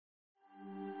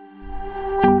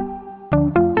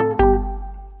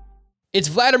It's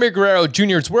Vladimir Guerrero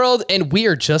Jr.'s world, and we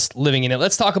are just living in it.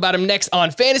 Let's talk about him next on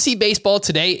Fantasy Baseball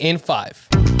Today in 5.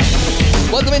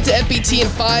 Welcome into FBT in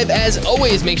 5. As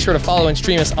always, make sure to follow and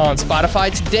stream us on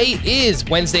Spotify. Today is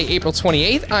Wednesday, April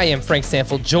 28th. I am Frank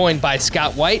Stanfield, joined by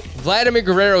Scott White. Vladimir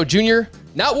Guerrero Jr.,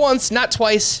 not once, not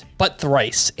twice, but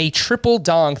thrice. A triple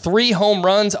dong, 3 home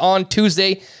runs on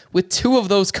Tuesday, with 2 of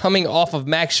those coming off of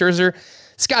Max Scherzer.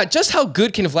 Scott, just how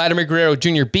good can Vladimir Guerrero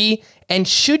Jr. be, and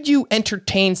should you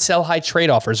entertain sell-high trade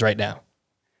offers right now?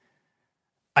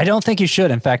 I don't think you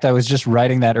should. In fact, I was just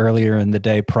writing that earlier in the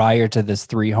day prior to this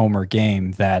 3-homer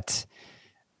game that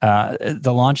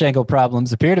the launch angle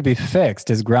problems appear to be fixed.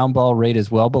 His ground ball rate is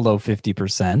well below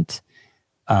 50%.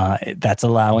 That's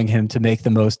allowing him to make the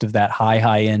most of that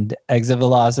high-end exit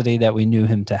velocity that we knew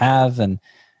him to have and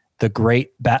the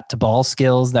great bat-to-ball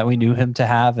skills that we knew him to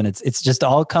have. And it's just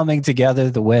all coming together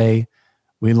the way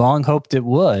we long hoped it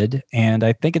would. And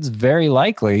I think it's very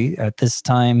likely at this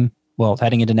time, well,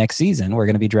 heading into next season, we're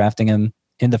going to be drafting him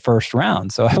in the first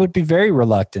round. So I would be very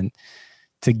reluctant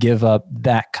to give up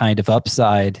that kind of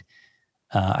upside.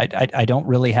 I don't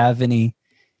really have any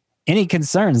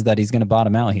concerns that he's going to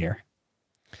bottom out here.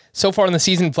 So far in the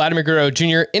season, Vladimir Guerrero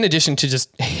Jr., in addition to just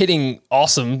hitting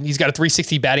awesome, he's got a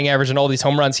 360 batting average and all these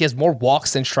home runs. He has more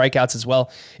walks than strikeouts as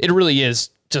well. It really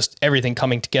is just everything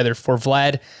coming together for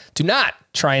Vlad. Do not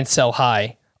try and sell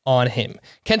high on him.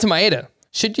 Kenta Maeda,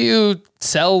 should you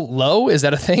sell low? Is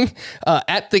that a thing?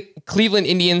 At the Cleveland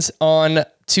Indians on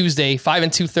Tuesday, 5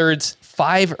 2/3,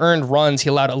 5 earned runs. He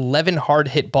allowed 11 hard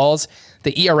hit balls.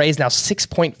 The ERA is now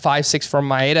 6.56 from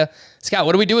Maeda. Scott,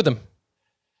 what do we do with him?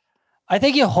 I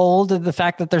think you hold. The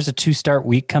fact that there's a 2-start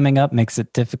week coming up makes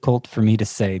it difficult for me to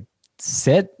say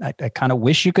sit. I kind of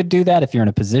wish you could do that if you're in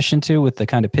a position to with the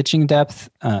kind of pitching depth.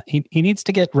 He needs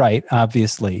to get right,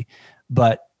 obviously,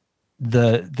 but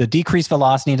the decreased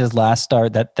velocity in his last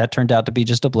start, that turned out to be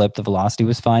just a blip. The velocity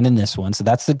was fine in this one, so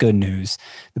that's the good news.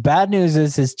 The bad news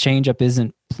is his changeup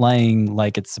isn't playing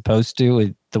like it's supposed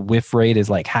to. The whiff rate is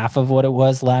like half of what it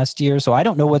was last year, so I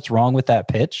don't know what's wrong with that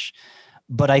pitch,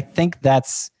 but I think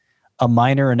that's a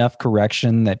minor enough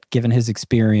correction that given his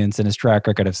experience and his track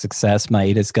record of success,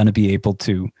 Maeda is going to be able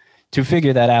to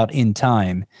figure that out in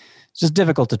time. It's just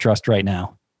difficult to trust right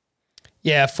now.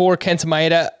 Yeah, for Kenta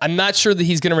Maeda, I'm not sure that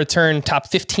he's going to return top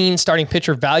 15 starting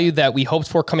pitcher value that we hoped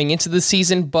for coming into the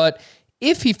season, but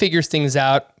if he figures things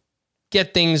out,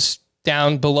 get things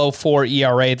down below 4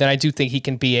 ERA, then I do think he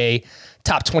can be a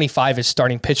top 25 as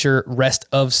starting pitcher rest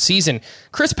of season.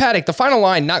 Chris Paddock, the final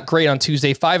line, not great on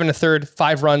Tuesday. 5 1/3,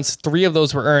 5 runs, 3 of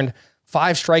those were earned,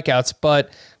 5 strikeouts.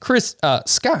 But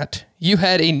Scott, you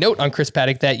had a note on Chris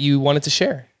Paddock that you wanted to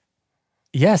share.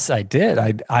 Yes, I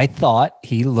did. I thought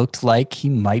he looked like he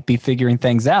might be figuring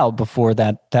things out before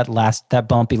that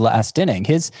bumpy last inning.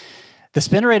 The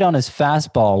spin rate on his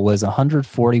fastball was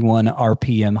 141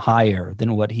 RPM higher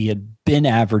than what he had been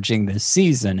averaging this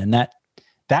season, and that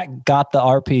got the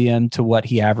RPM to what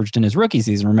he averaged in his rookie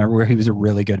season. Remember, where he was a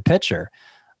really good pitcher.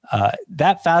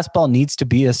 That fastball needs to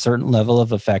be a certain level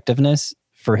of effectiveness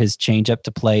for his changeup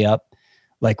to play up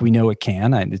like we know it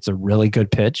can. It's a really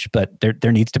good pitch, but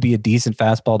there needs to be a decent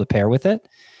fastball to pair with it.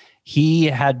 He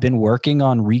had been working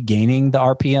on regaining the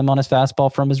RPM on his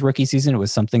fastball from his rookie season. It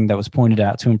was something that was pointed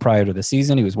out to him prior to the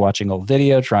season. He was watching old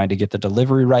video, trying to get the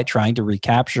delivery right, trying to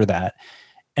recapture that.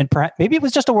 And perhaps, maybe it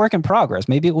was just a work in progress.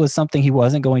 Maybe it was something he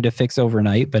wasn't going to fix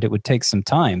overnight, but it would take some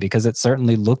time because it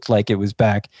certainly looked like it was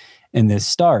back in this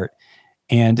start.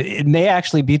 And it may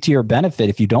actually be to your benefit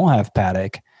if you don't have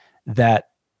Paddock that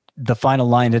the final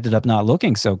line ended up not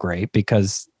looking so great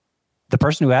because the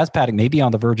person who has Paddock may be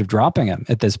on the verge of dropping him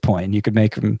at this point. You could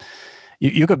make him,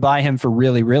 you could buy him for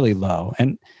really, really low.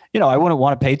 And, I wouldn't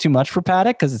want to pay too much for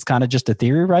Paddock because it's kind of just a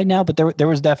theory right now, but there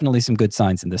was definitely some good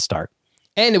signs in this start.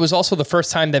 And it was also the first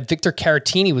time that Victor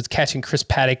Caratini was catching Chris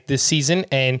Paddock this season.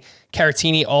 And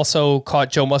Caratini also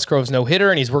caught Joe Musgrove's no-hitter,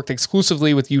 and he's worked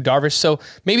exclusively with Yu Darvish. So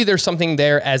maybe there's something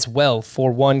there as well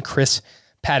for one Chris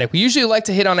Paddock. We usually like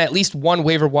to hit on at least one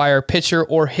waiver wire pitcher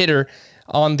or hitter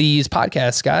on these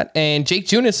podcasts, Scott. And Jake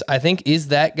Junis, I think, is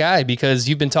that guy because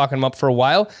you've been talking him up for a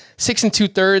while. 6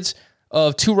 2/3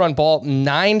 of 2-run ball,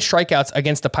 9 strikeouts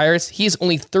against the Pirates. He is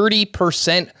only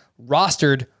 30%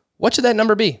 rostered. What should that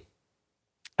number be?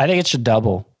 I think it should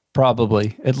double,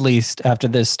 probably, at least after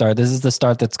this start. This is the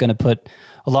start that's going to put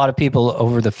a lot of people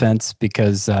over the fence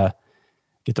because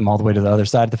get them all the way to the other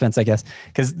side of the fence, I guess.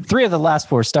 Because 3 of the last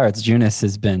 4 starts, Junis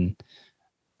has been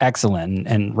excellent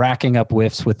and racking up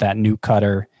whiffs with that new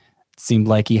cutter. It seemed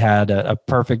like he had a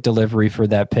perfect delivery for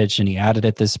that pitch, and he added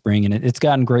it this spring, and it's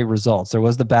gotten great results. There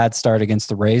was the bad start against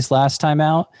the Rays last time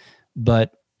out,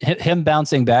 but him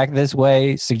bouncing back this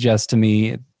way suggests to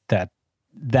me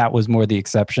that was more the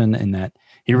exception, and that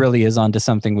he really is onto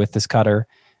something with this cutter.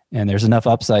 And there's enough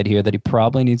upside here that he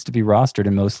probably needs to be rostered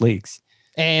in most leagues.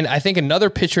 And I think another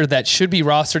pitcher that should be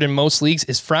rostered in most leagues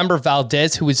is Framber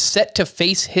Valdez, who is set to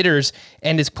face hitters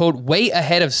and is, quote, way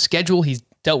ahead of schedule. He's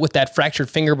dealt with that fractured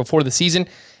finger before the season,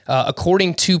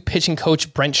 according to pitching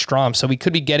coach Brent Strom. So we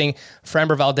could be getting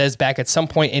Framber Valdez back at some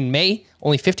point in May,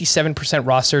 only 57%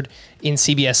 rostered in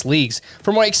CBS leagues.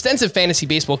 For more extensive fantasy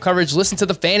baseball coverage, listen to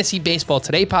the Fantasy Baseball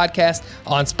Today podcast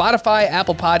on Spotify,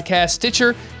 Apple Podcasts,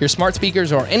 Stitcher, your smart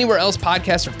speakers, or anywhere else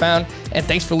podcasts are found. And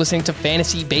thanks for listening to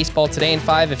Fantasy Baseball Today in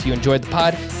 5. If you enjoyed the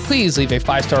pod, please leave a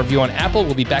 5-star review on Apple.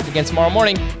 We'll be back again tomorrow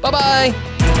morning. Bye-bye.